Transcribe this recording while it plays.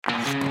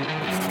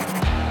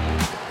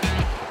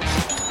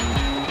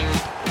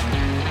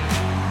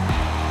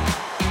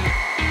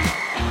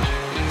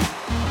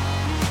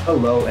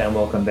Hello and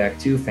welcome back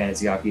to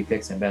Fantasy Hockey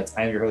Picks and Bets.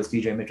 I'm your host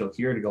DJ Mitchell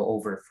here to go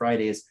over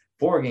Friday's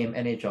four-game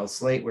NHL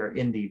slate. We're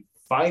in the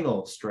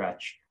final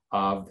stretch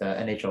of the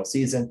NHL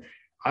season.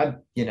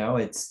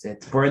 It's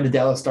we're in the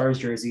Dallas Stars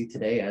jersey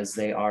today as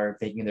they are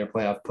making their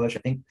playoff push. I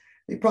think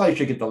they probably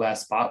should get the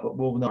last spot, but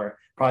we'll know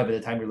probably by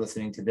the time you're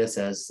listening to this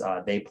as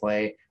they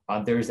play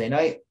on Thursday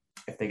night.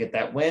 If they get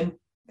that win,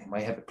 they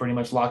might have it pretty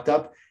much locked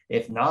up.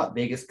 If not,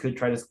 Vegas could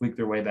try to squeak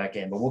their way back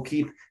in, but we'll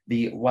keep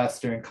the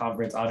Western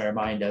Conference on our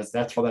mind as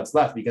that's all that's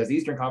left because the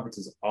Eastern Conference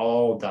is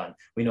all done.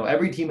 We know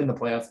every team in the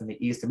playoffs in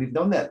the East, and we've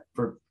known that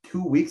for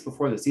 2 weeks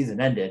before the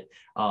season ended,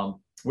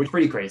 which is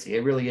pretty crazy.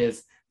 It really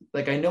is.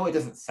 Like, I know it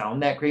doesn't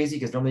sound that crazy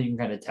because normally you can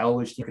kind of tell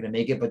which team are going to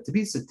make it, but to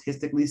be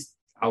statistically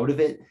out of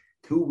it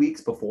 2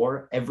 weeks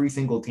before every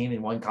single team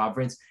in one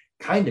conference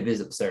kind of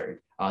is absurd,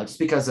 just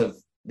because of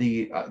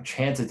the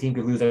chance a team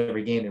could lose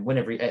every game and win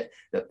every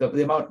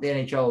the amount the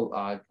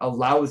NHL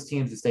allows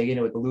teams to stay in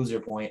it with the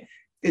loser point.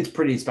 It's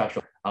pretty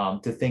special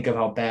to think of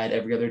how bad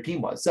every other team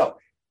was. So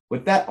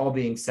with that all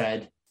being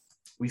said,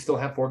 we still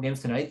have 4 games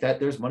tonight that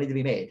there's money to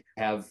be made.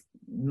 Have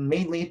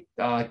mainly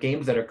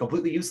games that are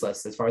completely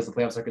useless as far as the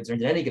playoffs are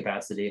concerned in any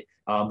capacity.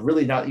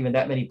 Really not even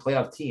that many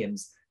playoff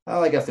teams.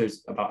 I guess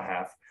there's about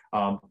half.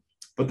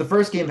 But the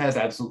first game has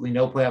absolutely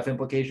no playoff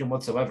implication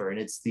whatsoever, and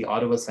it's the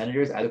Ottawa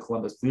Senators at the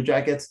Columbus Blue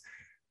Jackets.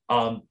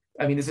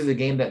 I mean, this is a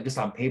game that just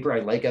on paper I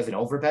like as an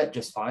over bet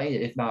just fine,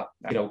 if not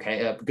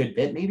okay, a good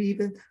bit maybe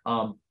even.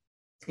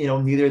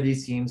 Neither of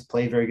these teams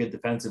play very good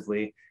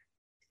defensively.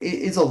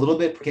 It's a little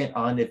bit piquant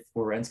on if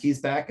Werenski's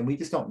back, and we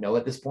just don't know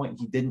at this point.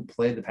 He didn't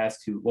play the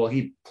past two. Well,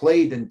 he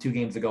played in 2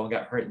 games ago and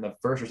got hurt in the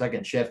first or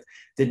second shift.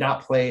 Did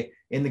not play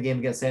in the game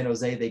against San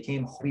Jose. They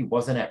came home. He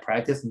wasn't at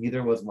practice,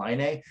 neither was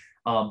Laine.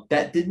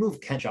 That did move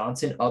Kent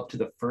Johnson up to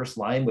the first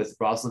line with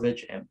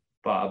Roslovic and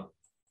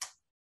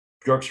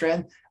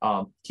Bjorkstrand.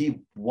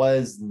 He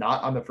was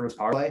not on the first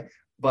power play,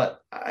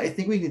 but I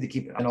think we need to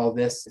keep on all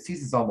this. The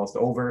season's almost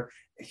over.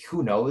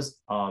 Who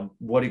knows what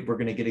we're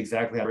going to get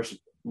exactly on first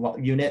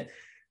unit.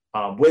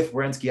 With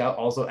Werenski out,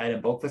 also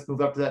Adam Boqvist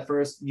moved up to that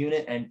first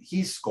unit, and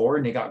he scored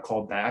and he got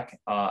called back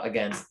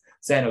against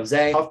San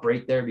Jose. Tough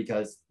break there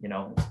because,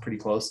 it's pretty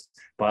close,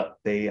 but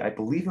I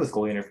believe it was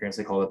goalie interference.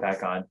 They called it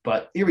back on,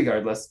 but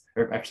irregardless,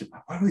 or actually,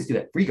 why do we do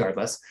that?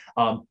 Regardless,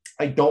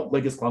 I don't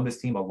like this Columbus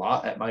team a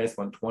lot at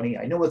 -120.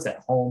 I know it's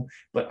at home,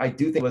 but I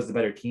do think it was the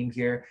better team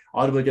here.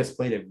 Ottawa just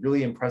played a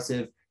really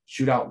impressive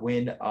shootout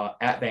win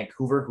at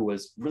Vancouver, who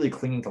was really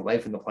clinging to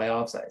life in the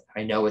playoffs.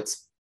 I know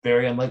it's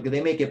very unlikely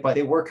they make it, but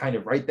they were kind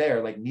of right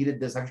there, like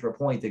needed this extra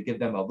point to give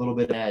them a little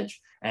bit of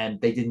edge,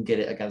 and they didn't get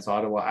it against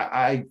Ottawa.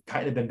 I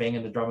kind of been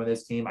banging the drum of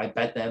this team. I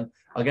bet them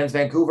against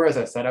Vancouver, as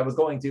I said I was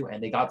going to,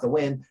 and they got the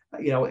win.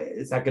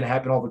 Is that going to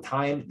happen all the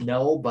time?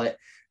 No, but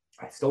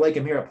I still like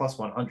him here at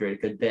 +100 a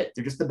good bit.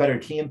 They're just a better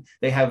team.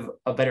 They have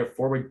a better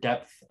forward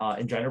depth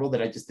in general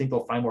that I just think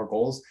they'll find more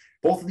goals.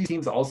 Both of these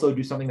teams also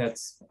do something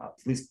that's, at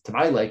least to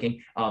my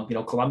liking,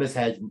 Columbus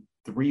had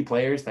 3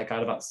 players that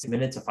got about 6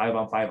 minutes of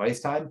 5-on-5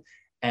 ice time.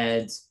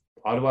 And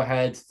Ottawa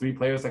had 3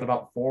 players like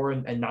about 4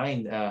 and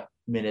 9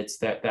 minutes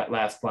that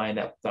last line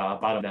that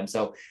bottom them.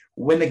 So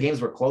when the games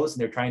were close and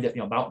they're trying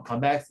to mount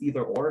comebacks,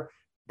 either or,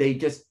 they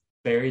just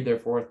buried their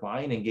fourth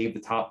line and gave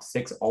the top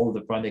 6 all of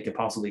the run they could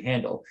possibly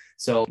handle.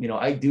 So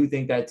I do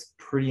think that's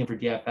pretty in for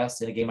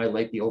DFS in a game I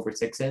like the over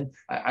 6 in.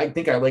 I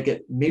think I like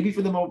it maybe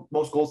for the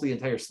most goals of the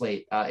entire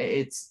slate.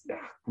 It's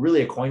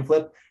really a coin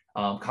flip.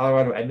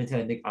 Colorado, Edmonton,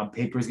 I think on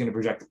paper is going to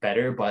project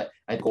better, but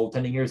I think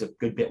goaltending here is a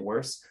good bit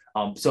worse.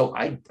 So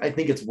I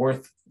think it's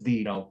worth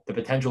the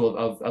potential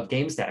of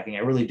game stacking. I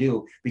really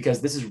do,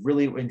 because this is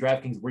really in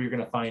DraftKings where you're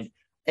going to find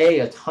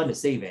a ton of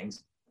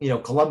savings.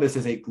 Columbus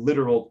is a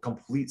literal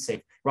complete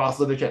save.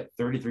 Roslovic at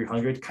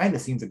 3,300 kind of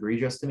seems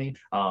egregious to me.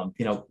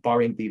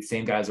 Barring the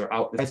same guys are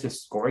out, that's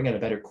just scoring at a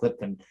better clip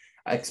than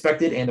I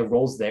expected, and the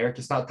roles there,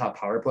 just not top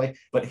power play.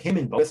 But him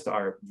and Boqvist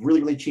are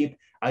really, really cheap.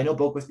 I know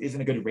Boqvist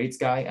isn't a good rates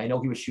guy. I know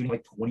he was shooting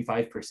like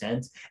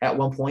 25% at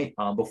one point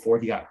before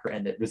he got hurt,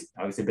 and it was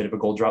obviously a bit of a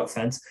goal drought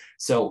sense.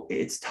 So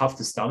it's tough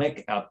to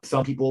stomach.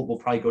 Some people will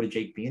probably go to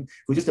Jake Bean,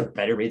 who's just a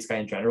better rates guy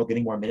in general,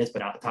 getting more minutes, but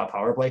not top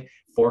power play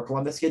for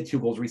Columbus. He had 2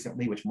 goals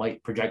recently, which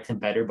might project him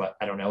better, but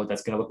I don't know what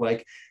that's going to look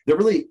like. They're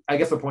really, I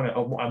guess the point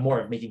I'm more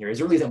of making here is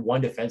there really isn't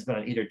one defenseman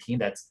on either team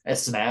that's a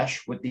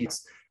smash with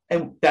these.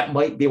 And that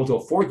might be able to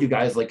afford you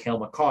guys like Cale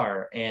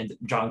Makar and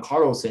John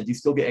Carlson. You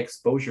still get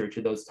exposure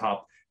to those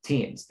top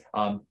teams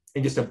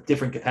in just a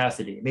different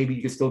capacity. Maybe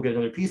you can still get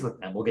another piece with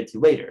them. We'll get to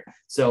later.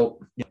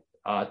 So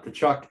the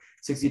Chuck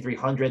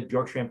 6,300,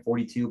 Bjorkstrand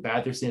 42.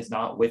 Batherson is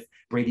not with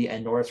Brady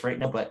and Norris right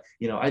now, but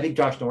I think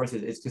Josh Norris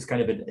is just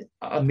kind of an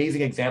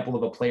amazing example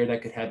of a player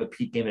that could have a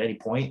peak game at any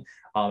point.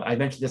 I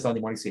mentioned this on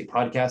the Morning Skate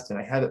podcast, and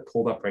I have it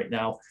pulled up right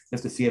now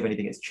just to see if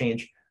anything has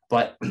changed.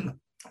 But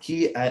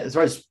he, as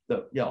far as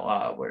the,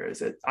 where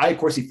is it?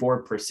 Corsi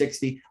for per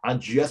 60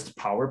 on just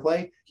power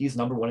play. He's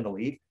number 1 in the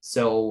league.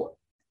 So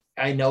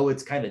I know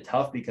it's kind of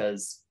tough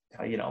because,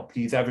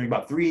 he's averaging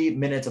about 3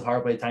 minutes of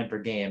power play time per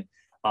game.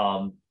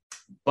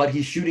 But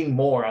he's shooting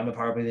more on the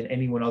power play than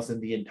anyone else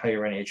in the entire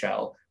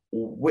NHL.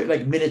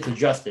 like minutes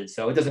adjusted.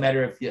 So it doesn't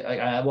matter if you,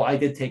 well, I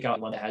did take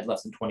out one that had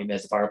less than 20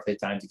 minutes of power play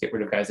time to get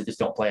rid of guys that just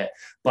don't play it.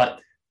 But,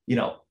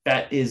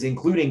 that is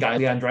including guys,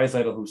 Leon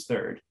Draisaitl, who's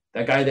third.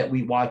 That guy that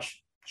we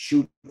watch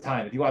shoot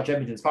time. If you watch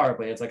Edmonton's power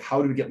play, it's like,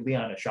 how do we get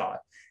Leon a shot?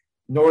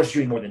 Norris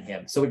shooting more than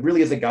him. So it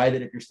really is a guy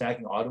that if you're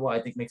stacking Ottawa,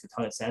 I think makes a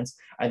ton of sense.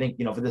 I think,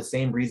 for the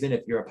same reason,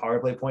 if you're a power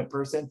play point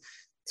person,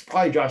 it's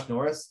probably Josh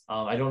Norris.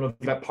 I don't know if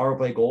you got power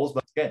play goals,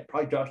 but again,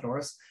 probably Josh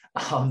Norris.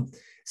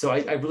 So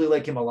I really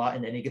like him a lot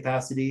in any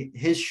capacity.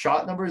 His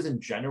shot numbers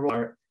in general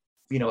are,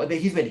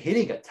 he's been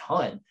hitting a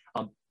ton.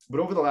 But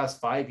over the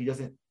last 5,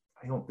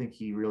 I don't think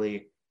he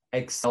really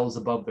excels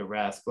above the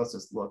rest. Let's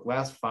just look.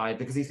 Last 5,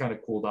 because he's kind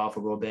of cooled off a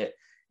little bit.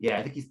 Yeah,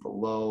 I think he's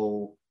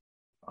below,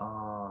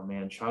 oh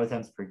man, shot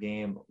attempts per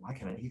game. Why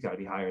can't he's got to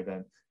be higher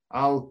than, I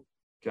don't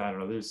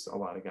know. There's a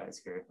lot of guys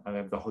here. I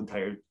have the whole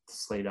entire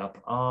slate up.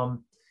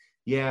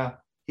 Yeah,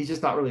 he's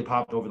just not really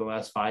popped over the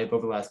last 5,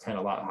 over the last 10,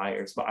 a lot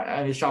higher. So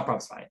his shot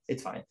prop's fine.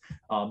 It's fine.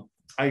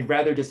 I'd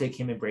rather just take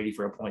him and Brady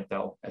for a point,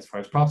 though, as far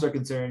as props are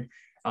concerned.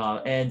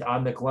 And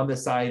on the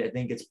Columbus side, I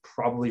think it's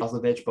probably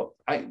Roslovic, but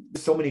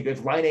so many good.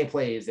 If Laine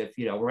plays, if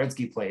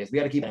Werenski plays, we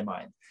got to keep that in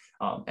mind.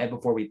 And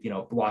before we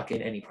block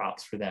in any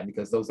props for them,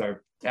 because those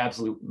are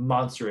absolute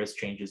monstrous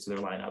changes to their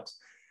lineups.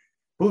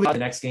 Moving on to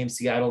the next game,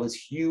 Seattle is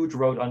huge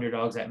road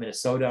underdogs at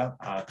Minnesota.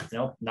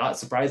 Not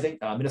surprising.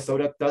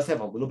 Minnesota does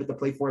have a little bit to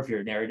play for if you're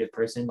a narrative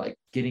person, like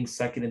getting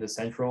second in the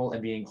Central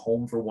and being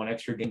home for one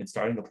extra game and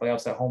starting the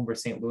playoffs at home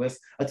versus St. Louis,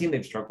 a team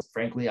they've struggled,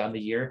 frankly, on the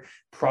year.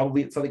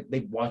 Probably something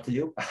they want to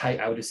do,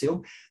 I would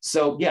assume.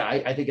 So, yeah,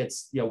 I think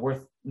it's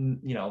worth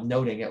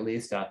noting at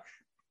least.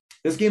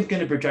 This game's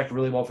going to project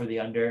really well for the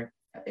under.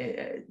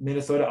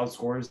 Minnesota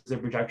outscores their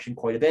projection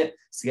quite a bit.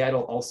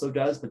 Seattle also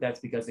does, but that's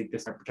because they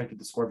just aren't projected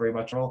to score very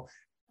much at all.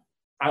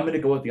 I'm going to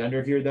go with the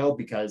under here, though,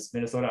 because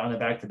Minnesota on the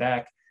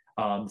back-to-back,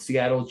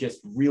 Seattle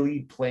just really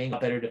playing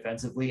better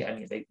defensively. I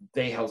mean,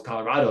 they held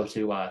Colorado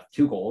to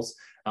 2 goals.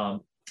 I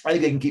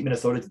think they can keep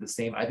Minnesota to the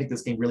same. I think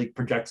this game really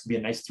projects to be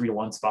a nice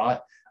 3-1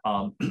 spot.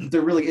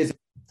 There really is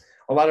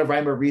a lot of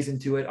rhyme or reason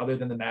to it other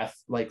than the math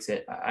likes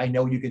it. I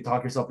know you can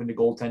talk yourself into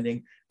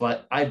goaltending,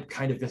 but I've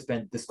kind of just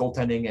been this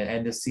goaltending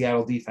and the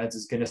Seattle defense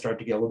is going to start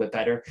to get a little bit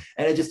better.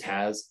 And it just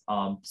has.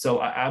 So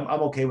I'm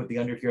okay with the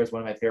under here as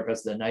one of my favorite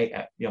bets of the night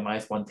at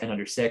minus 110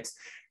 under 6.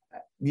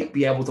 You'd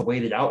be able to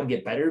wait it out and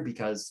get better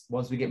because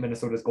once we get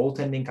Minnesota's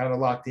goaltending kind of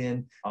locked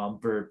in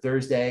for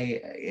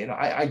Thursday,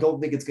 I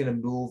don't think it's going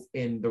to move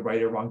in the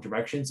right or wrong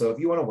direction. So if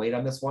you want to wait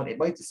on this one, it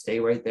might just stay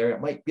right there. It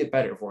might get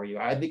better for you.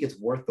 I think it's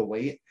worth the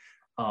wait.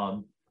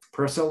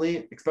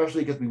 Personally,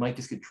 especially because we might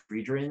just get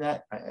Driedger in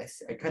that.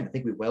 I kind of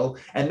think we will.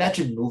 And that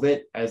should move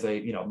it as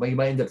you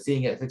might end up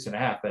seeing it at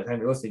 6.5 by the time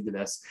you're listening to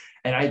this.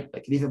 And I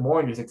like it even more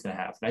under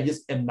 6.5. And I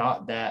just am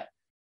not that,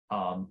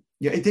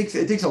 it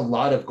takes a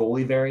lot of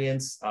goalie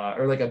variance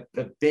or like a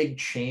big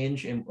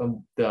change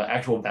in the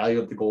actual value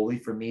of the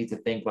goalie for me to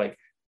think like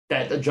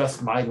that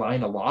adjusts my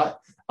line a lot.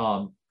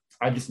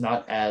 I'm just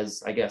not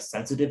as, I guess,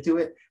 sensitive to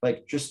it.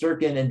 Like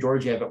Shesterkin and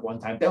Georgiev at one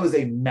time, that was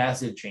a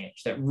massive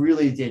change that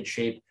really did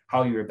shape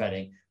how you were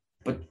betting.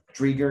 But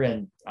Driedger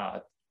and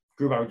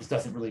Grubauer just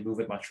doesn't really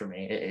move it much for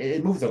me.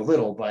 It moves it a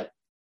little, but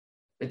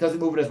it doesn't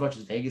move it as much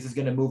as Vegas is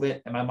going to move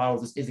it. And my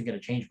model just isn't going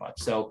to change much.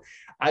 So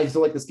I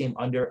still like this game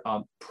under.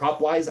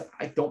 Prop-wise,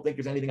 I don't think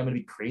there's anything I'm going to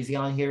be crazy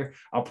on here.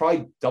 I'll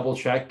probably double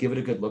check, give it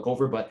a good look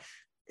over, but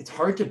it's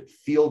hard to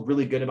feel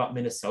really good about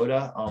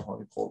Minnesota. Let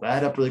me pull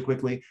that up really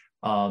quickly.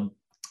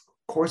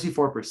 Corsi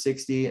 4 per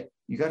 60,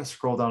 you got to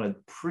scroll down a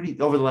pretty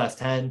over the last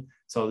 10.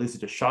 So this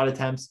is just shot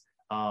attempts.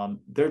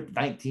 They're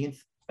 19th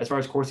as far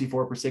as Corsi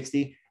 4 per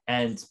 60.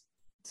 And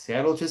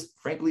Seattle just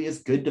frankly is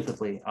good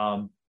defensively.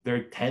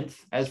 They're 10th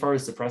as far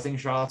as suppressing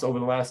shots over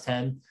the last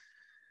 10.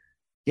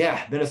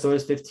 Yeah,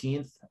 Minnesota's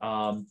 15th.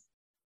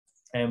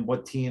 And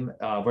what team,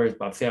 whereas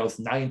Seattle's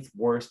 9th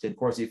worst in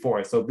Corsi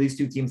 4. So these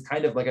two teams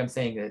kind of like I'm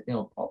saying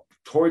that,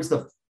 towards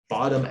the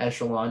bottom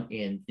echelon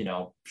in,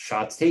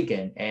 shots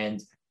taken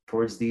and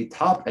towards the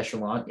top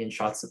echelon in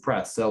shots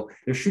suppressed. So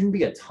there shouldn't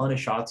be a ton of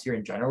shots here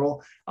in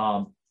general.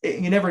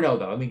 You never know,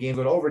 though. I mean, games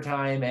go to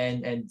overtime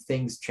and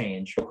things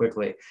change so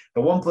quickly.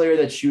 The one player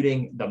that's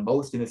shooting the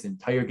most in this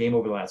entire game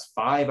over the last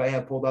 5 I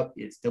have pulled up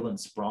is Dylan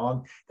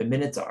Sprong. The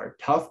minutes are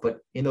tough, but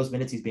in those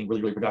minutes, he's being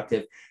really, really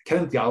productive.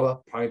 Kevin Fiala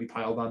probably be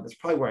piled on. That's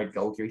probably where I'd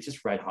go here. He's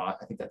just red hot.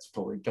 I think that's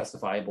totally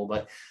justifiable,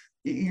 but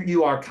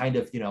you are kind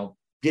of,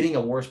 getting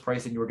a worse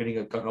price than you were getting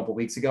a couple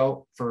weeks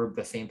ago for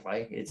the same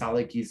play. It's not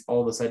like he's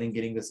all of a sudden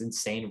getting this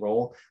insane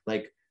role.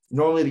 Like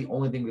normally the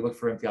only thing we look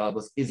for in Fiala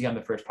is he on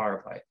the first power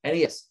play? And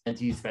he is, and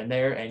he's been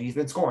there and he's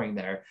been scoring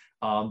there.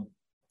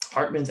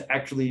 Hartman's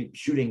actually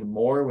shooting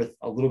more with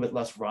a little bit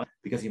less run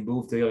because he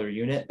moved to the other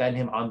unit than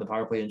him on the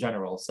power play in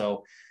general.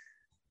 So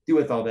do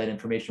with all that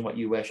information what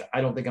you wish. I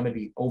don't think I'm going to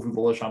be over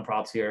bullish on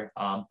props here.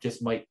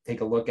 Just might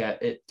take a look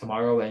at it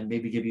tomorrow and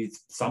maybe give you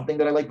something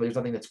that I like, but there's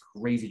nothing that's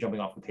crazy jumping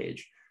off the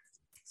page.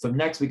 So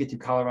next we get to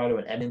Colorado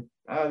and Edmonton.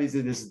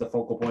 Obviously, this is the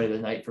focal point of the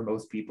night for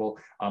most people.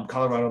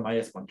 Colorado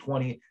minus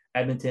 120,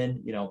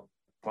 Edmonton,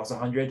 plus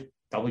 100,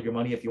 double your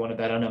money if you want to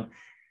bet on them.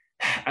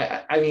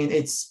 I mean,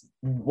 it's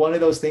one of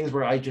those things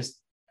where I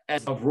just,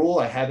 as a rule,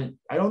 I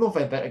don't know if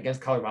I bet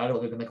against Colorado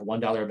other than like a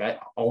 $1 bet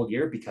all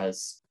year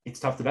because it's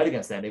tough to bet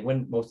against them. They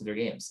win most of their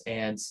games,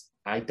 and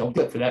I don't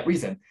do it for that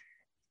reason.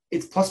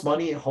 It's plus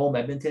money at home,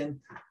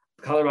 Edmonton.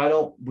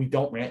 Colorado, we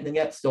don't Rantanen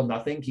yet, still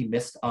nothing. He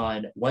missed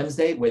on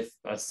Wednesday with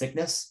a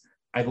sickness,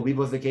 I believe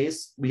was the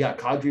case. We got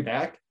Kadri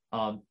back.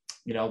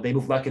 They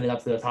moved Lehkonen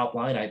up to the top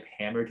line. I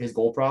hammered his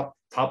goal prop.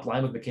 Top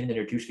line with MacKinnon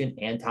and Nichushkin,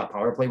 and top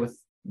power play with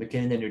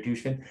MacKinnon and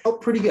Nichushkin. Oh,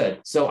 pretty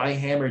good. So I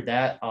hammered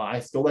that. I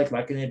still like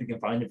Lehkonen if you can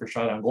find him for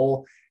shot on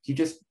goal. He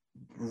just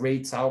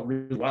rates out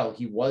really well.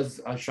 He was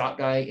a shot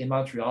guy in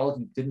Montreal.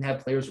 He didn't have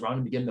players around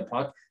him to get him the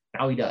puck.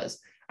 Now he does.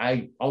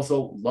 I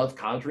also love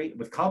Kadri.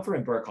 With Compher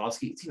and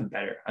Burakovsky, it's even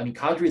better. I mean,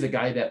 Kadri is a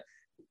guy that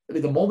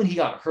the moment he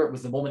got hurt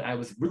was the moment I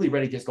was really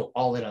ready to just go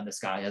all in on this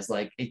guy as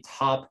like a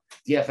top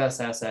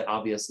DFS asset.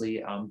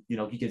 Obviously,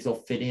 he can still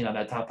fit in on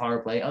that top power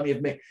play. I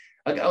mean,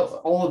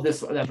 all of this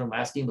from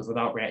last game was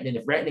without Rantanen.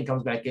 If Rantanen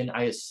comes back in,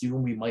 I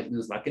assume we might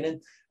lose Lehkonen,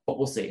 but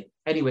we'll see.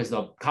 Anyways,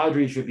 though,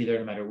 Kadri should be there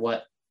no matter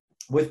what.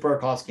 With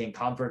Burakovsky and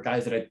Compher,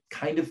 guys that I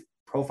kind of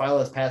profile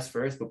as pass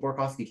first, but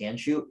Burakovsky can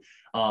shoot.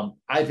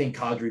 I think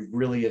Kadri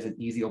really is an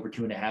easy over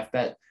 2.5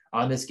 bet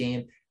on this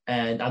game.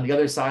 And on the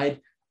other side,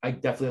 I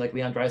definitely like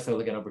Leon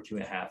Draisaitl again over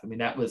 2.5. I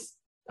mean,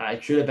 I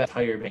should have bet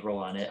higher bankroll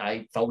on it.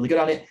 I felt really good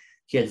on it.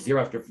 He had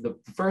 0 after the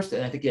first,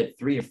 and I think he had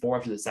 3 or 4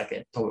 after the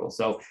second total.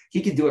 So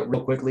he can do it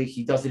real quickly.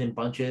 He does it in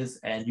bunches,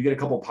 and you get a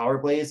couple power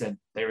plays, and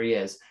there he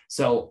is.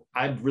 So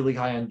I'm really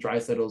high on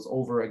Draisaitl's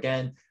over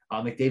again.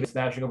 McDavid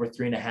smashing over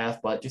 3.5,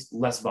 but just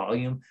less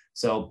volume.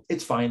 So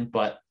it's fine.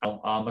 But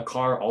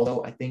Makar,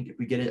 although I think if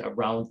we get it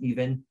around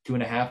even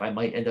 2.5, I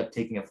might end up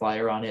taking a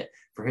flyer on it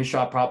for his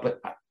shot prop. But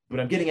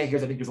what I'm getting at here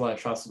is I think there's a lot of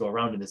shots to go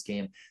around in this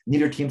game.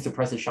 Neither team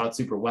suppresses shots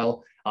super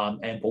well,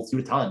 and both do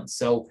a ton.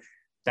 So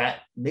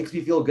that makes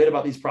me feel good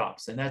about these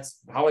props. And that's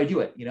how I do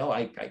it.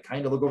 I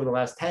kind of look over the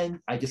last 10.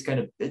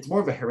 It's more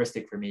of a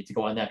heuristic for me to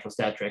go on natural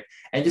stat trick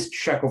and just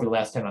check over the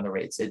last 10 on the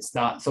rates. It's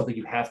not something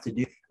you have to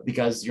do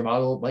because your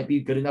model might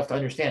be good enough to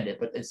understand it,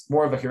 but it's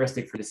more of a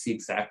heuristic for to see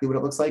exactly what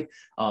it looks like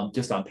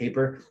just on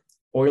paper.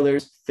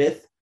 Oilers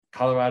 5th,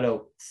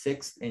 Colorado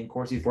 6th, and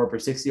Corsi 4 per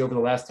 60 over the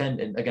last 10.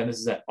 And again, this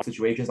is at all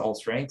situations, all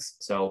strengths.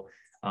 So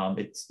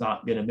it's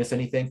not going to miss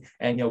anything.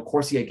 And,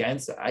 Corsi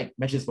against, I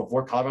mentioned this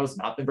before, Colorado's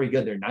not been very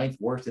good. They're 9th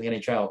worst in the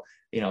NHL,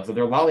 so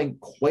they're allowing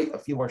quite a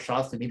few more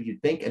shots than maybe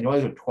you'd think. And the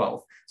Oilers are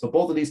 12th. So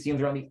both of these teams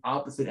are on the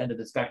opposite end of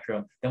the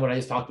spectrum than what I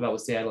just talked about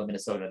with Seattle and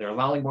Minnesota. They're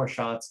allowing more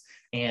shots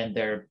and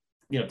they're,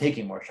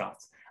 taking more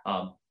shots.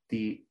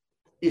 The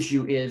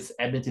issue is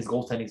Edmonton's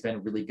goaltending has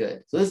been really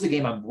good. So this is a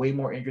game I'm way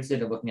more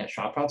interested in looking at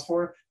shot props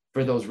for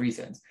those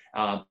reasons.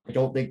 I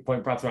don't think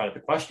point props are out of the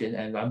question,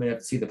 and I'm going to have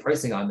to see the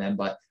pricing on them,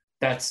 but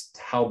that's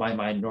how my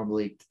mind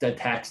normally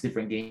attacks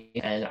different games.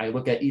 And I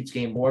look at each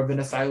game more of in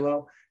a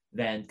silo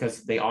than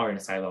because they are in a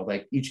silo.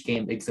 Like each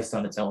game exists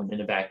on its own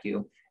in a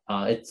vacuum.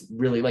 It's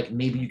really like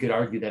maybe you could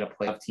argue that a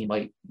playoff team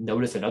might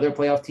notice another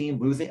playoff team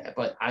losing,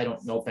 but I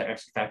don't know if that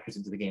actually factors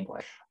into the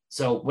gameplay.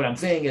 So what I'm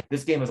saying is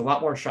this game has a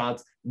lot more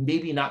shots,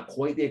 maybe not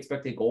quite the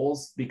expected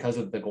goals because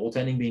of the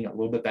goaltending being a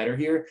little bit better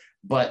here,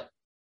 but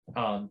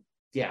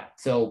yeah,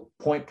 so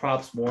point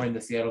props more in the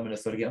Seattle,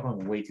 Minnesota game.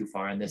 I'm way too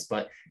far on this,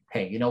 but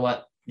hey, you know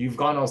what? You've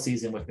gone all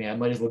season with me. I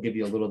might as well give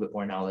you a little bit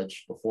more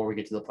knowledge before we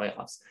get to the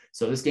playoffs.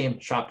 So this game,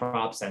 shot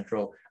prop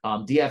central.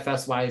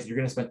 DFS wise, you're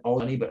going to spend all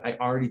the money, but I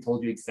already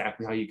told you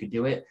exactly how you could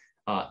do it.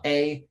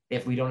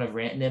 If we don't have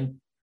Rantanen,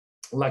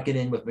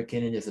 Lehkonen with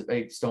MacKinnon is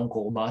a stone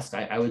cold must,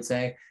 I would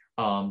say.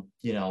 And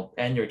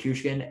your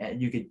Tushkin,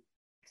 and you could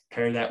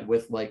pair that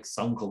with like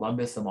some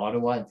Columbus, some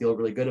Ottawa, and feel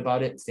really good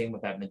about it. Same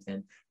with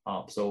Edmonton.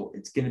 So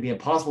it's going to be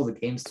impossible to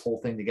game this whole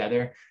thing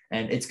together,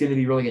 and it's going to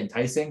be really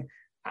enticing.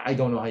 I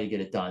don't know how you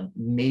get it done.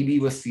 Maybe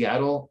with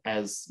Seattle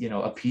as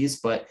a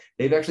piece, but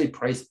they've actually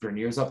priced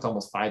Berniers up to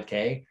almost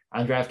 $5,000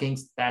 on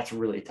DraftKings. That's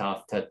really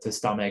tough to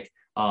stomach.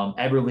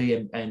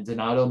 Eberle and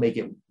Donato make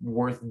it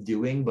worth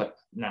doing, but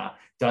nah.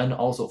 Dunn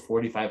also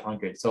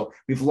 4,500. So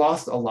we've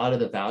lost a lot of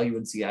the value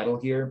in Seattle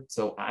here.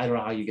 So I don't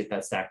know how you get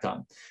that stacked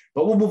on.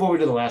 But we'll move over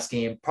to the last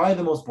game, probably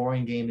the most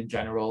boring game in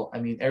general. I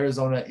mean,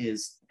 Arizona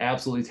is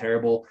absolutely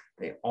terrible.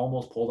 They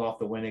almost pulled off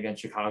the win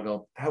against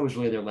Chicago. That was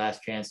really their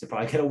last chance to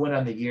probably get a win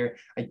on the year.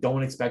 I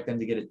don't expect them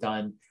to get it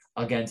done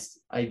against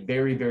a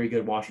very, very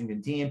good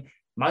Washington team.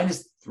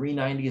 Minus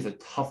 390 is a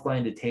tough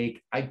line to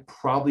take. I'd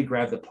probably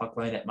grab the puck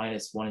line at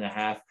minus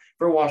 1.5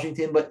 for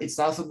Washington, but it's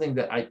not something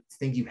that I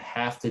think you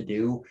have to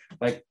do.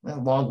 Like a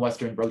long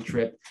Western road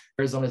trip,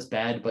 Arizona's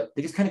bad, but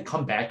they just kind of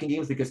come back in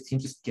games because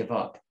teams just give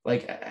up.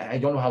 Like, I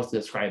don't know how to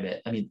describe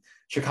it. I mean,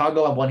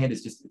 Chicago on one hand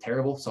is just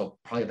terrible, so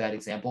probably a bad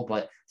example,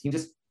 but teams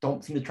just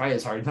don't seem to try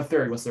as hard in the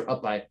third once they're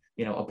up by,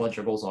 a bunch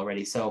of goals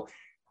already. So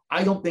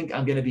I don't think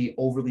I'm going to be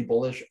overly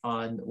bullish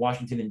on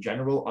Washington in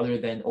general, other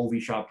than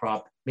OV shot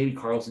prop, maybe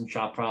Carlson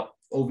shot prop,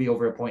 OV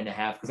over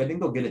 1.5, because I think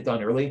they'll get it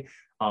done early.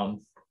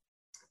 And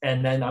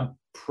then I'm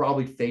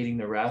probably fading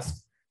the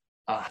rest.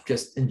 I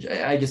don't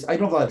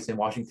have a lot of in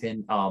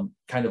Washington.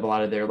 Kind of a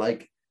lot of their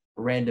like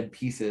random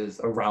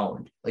pieces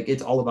around. Like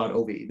it's all about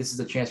Ovi. This is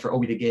a chance for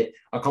Ovi to get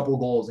a couple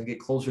goals and get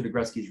closer to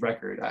Gretzky's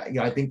record.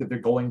 I think that they're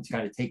going to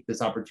kind of take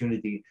this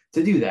opportunity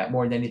to do that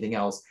more than anything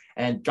else.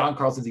 And John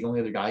Carlson's the only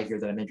other guy here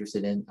that I'm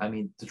interested in. I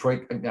mean,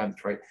 Detroit.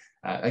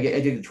 I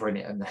get Detroit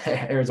and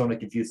Arizona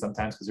confused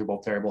sometimes because they're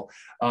both terrible.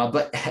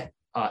 But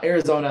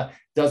Arizona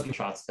does get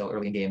shots still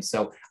early in games.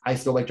 So I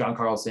still like John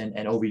Carlson,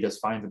 and Ovi does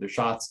fine for their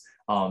shots.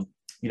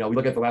 We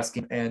look at the last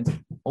game and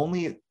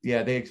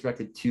they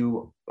expected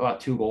about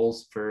two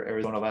goals for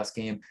Arizona last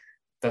game.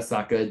 That's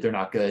not good. They're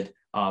not good.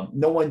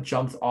 No one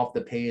jumped off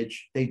the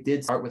page. They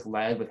did start with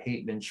Ladd with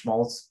Hayton and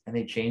Schmaltz, and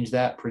they changed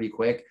that pretty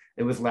quick.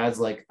 It was Ladd's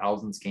like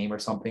 1000th game or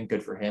something.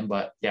 Good for him,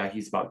 but yeah,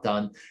 he's about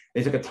done.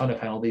 They took a ton of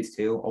penalties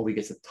too. Ovi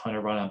gets a ton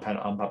of run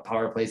on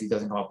power plays. He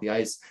doesn't come off the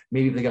ice.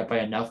 Maybe if they got by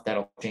enough,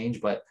 that'll change.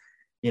 But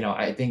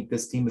I think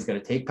this team is going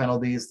to take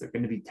penalties. They're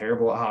going to be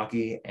terrible at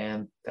hockey,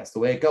 and that's the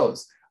way it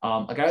goes.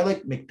 A guy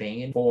like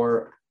McBain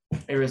for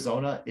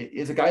Arizona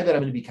is a guy that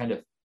I'm going to be kind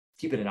of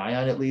keeping an eye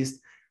on at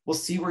least. We'll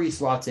see where he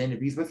slots in.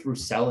 If he's with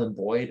Roussel and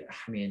Boyd,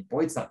 I mean,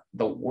 Boyd's not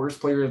the worst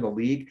player in the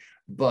league,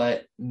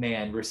 but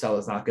man, Roussel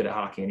is not good at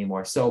hockey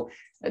anymore. So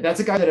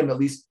that's a guy that I'm at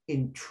least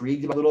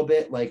intrigued about a little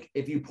bit. Like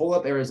if you pull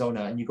up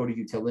Arizona and you go to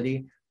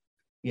utility,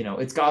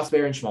 it's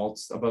Gosper and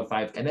Schmaltz above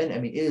 5. And then, I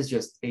mean, it is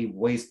just a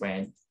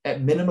wasteland.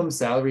 At minimum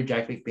salary,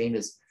 Jack McBain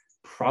is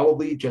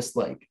probably just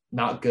like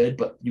not good,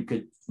 but you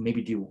could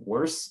maybe do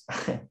worse.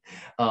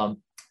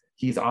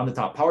 He's on the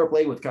top power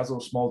play with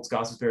Kessel, Schmaltz,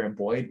 Gosper, and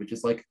Boyd, which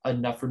is like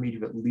enough for me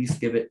to at least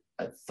give it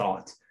a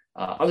thought.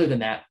 Other than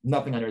that,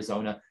 nothing on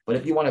Arizona. But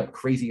if you want a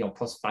crazy,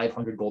 plus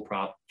 500 goal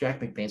prop, Jack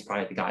McBain's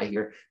probably the guy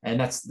here. And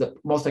that's the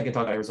most I can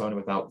talk about Arizona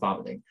without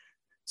vomiting.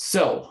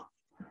 So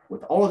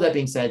with all of that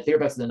being said,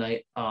 favorite bets of the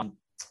night,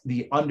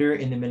 the under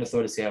in the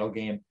Minnesota-Seattle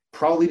game,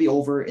 probably the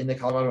over in the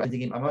Colorado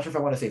game. I'm not sure if I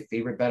want to say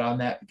favorite bet on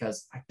that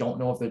because I don't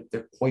know if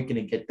they're quite going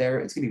to get there.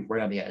 It's going to be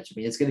right on the edge. I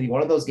mean, it's going to be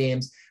one of those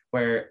games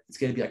where it's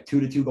going to be like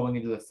 2-2 going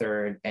into the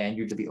third, and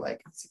you're going to be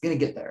like, it's going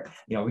to get there.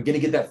 We're going to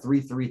get that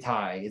 3-3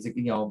 tie. Is it,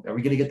 are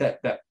we going to get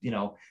that,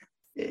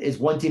 is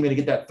one team going to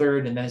get that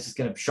third, and then it's just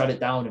going to shut it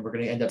down, and we're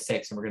going to end up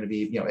 6, and we're going to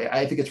be,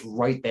 I think it's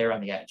right there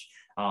on the edge.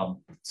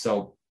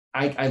 So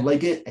I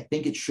like it. I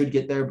think it should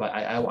get there, but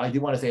I do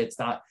want to say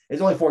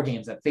it's only 4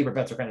 games. That favorite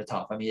bets are kind of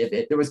tough. I mean,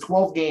 if there was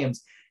 12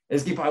 games,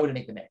 this game probably wouldn't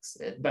make the mix.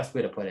 Best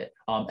way to put it.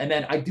 And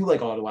then I do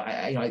like Ottawa.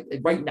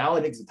 Right now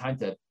I think it's the time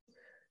to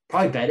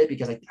probably bet it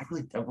because I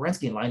really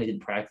Werenski and Laine didn't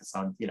practice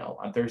on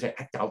Thursday.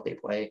 I doubt they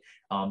play.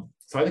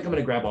 So I think I'm going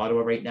to grab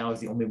Ottawa right now. Is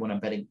the only one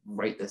I'm betting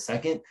right this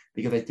second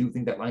because I do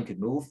think that line could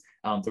move.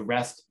 The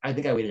rest I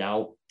think I waited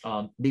out.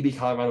 Maybe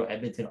Colorado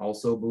Edmonton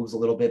also moves a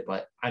little bit,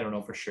 but I don't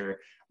know for sure.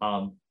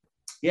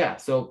 Yeah,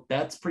 so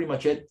that's pretty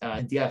much it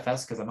in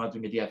DFS because I'm not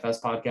doing a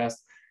DFS podcast.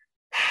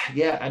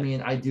 Yeah, I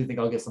mean, I do think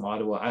I'll get some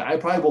Ottawa. I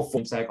probably will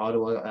full stack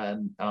Ottawa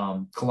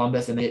and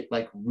Columbus and they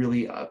like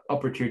really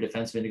upper tier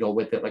defensemen to go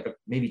with it, like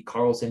maybe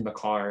Carlson,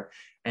 Makar,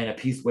 and a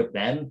piece with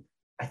them,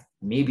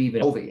 maybe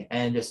even Ovi,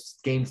 and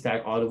just game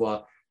stack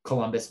Ottawa,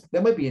 Columbus.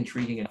 That might be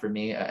intriguing for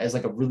me as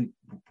like a really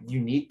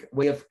unique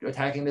way of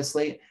attacking this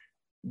slate.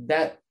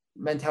 That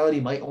mentality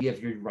might only if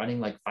you're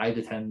running like 5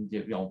 to 10,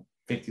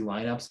 50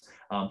 lineups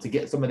to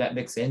get some of that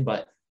mix in.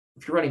 But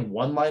if you're running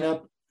one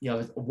lineup,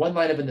 one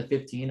lineup in the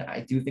 15,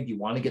 I do think you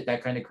want to get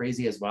that kind of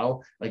crazy as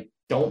well. Like,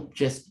 don't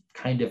just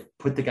kind of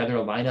put together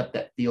a lineup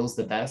that feels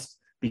the best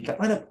because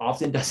lineup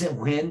often doesn't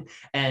win.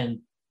 And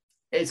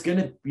it's going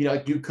to,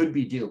 you could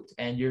be duped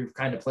and you're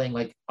kind of playing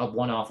like a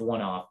one-off,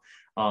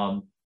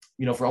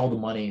 for all the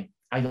money.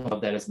 I don't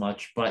love that as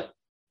much, but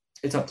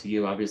it's up to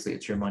you. Obviously,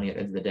 it's your money at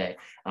the end of the day.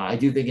 I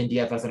do think in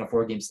DFS on a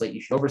 4-game slate,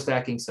 you should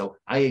overstacking. So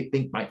I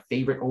think my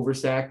favorite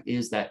overstack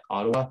is that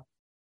Ottawa.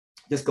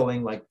 Just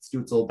going like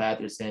Stützle,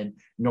 Batherson,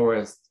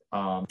 Norris,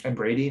 and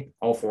Brady,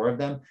 all 4 of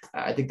them.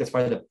 I think that's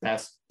probably the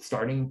best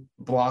starting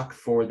block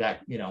for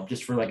that,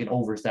 just for like an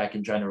overstack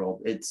in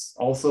general. It's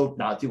also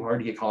not too hard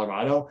to get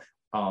Colorado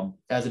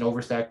as an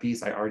overstack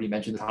piece. I already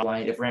mentioned the top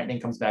line. If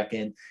Rantanen comes back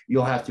in,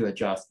 you'll have to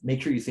adjust.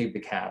 Make sure you save the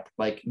cap.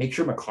 Like make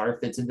sure Makar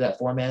fits into that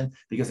 4-man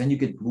because then you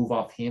could move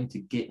off him to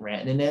get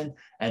Rantanen in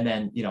and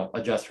then,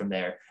 adjust from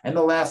there. And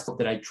the last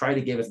that I try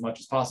to give as much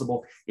as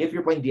possible, if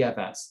you're playing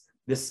DFS,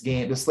 the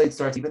slate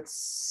starts even at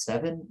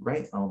 7,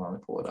 right? Hold on, let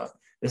me pull it up.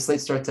 This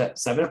slate starts at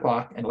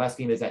 7:00 and the last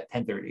game is at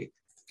 10:30.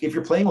 If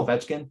you're playing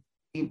Ovechkin,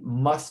 he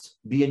must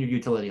be in your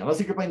utility,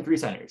 unless if you're playing 3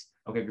 centers.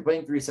 Okay, if you're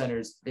playing 3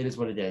 centers, it is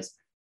what it is.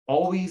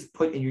 Always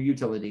put in your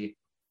utility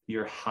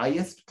your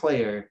highest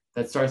player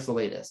that starts the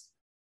latest,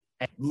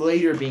 and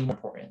later being more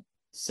important.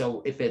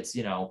 So if it's,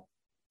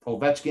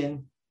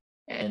 Ovechkin,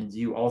 and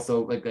you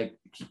also like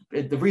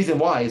the reason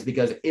why is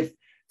because if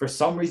for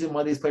some reason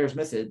one of these players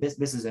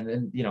misses,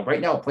 and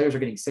right now players are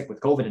getting sick with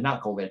COVID and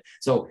not COVID.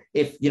 So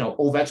if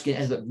Ovechkin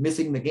ends up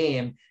missing the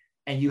game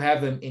and you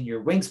have him in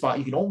your wing spot,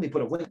 you can only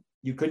put a wing.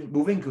 You couldn't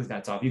move in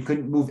Kuznetsov. You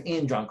couldn't move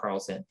in John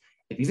Carlson.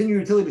 If he's in your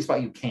utility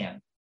spot, you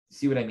can.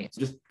 See what I mean? So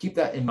just keep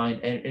that in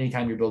mind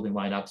anytime you're building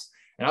lineups.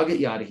 And I'll get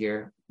you out of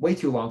here. Way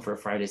too long for a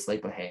Friday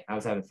slate, but hey, I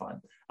was having fun.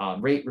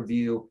 Rate,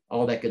 review,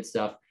 all that good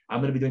stuff. I'm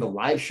going to be doing a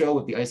live show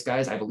with the Ice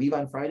Guys, I believe,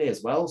 on Friday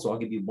as well. So I'll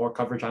give you more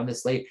coverage on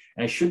this slate.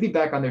 And I should be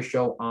back on their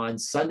show on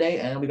Sunday,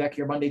 and I'll be back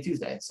here Monday,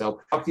 Tuesday. So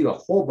talk to you a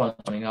whole bunch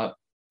coming up.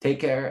 Take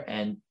care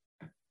and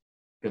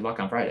good luck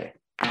on Friday.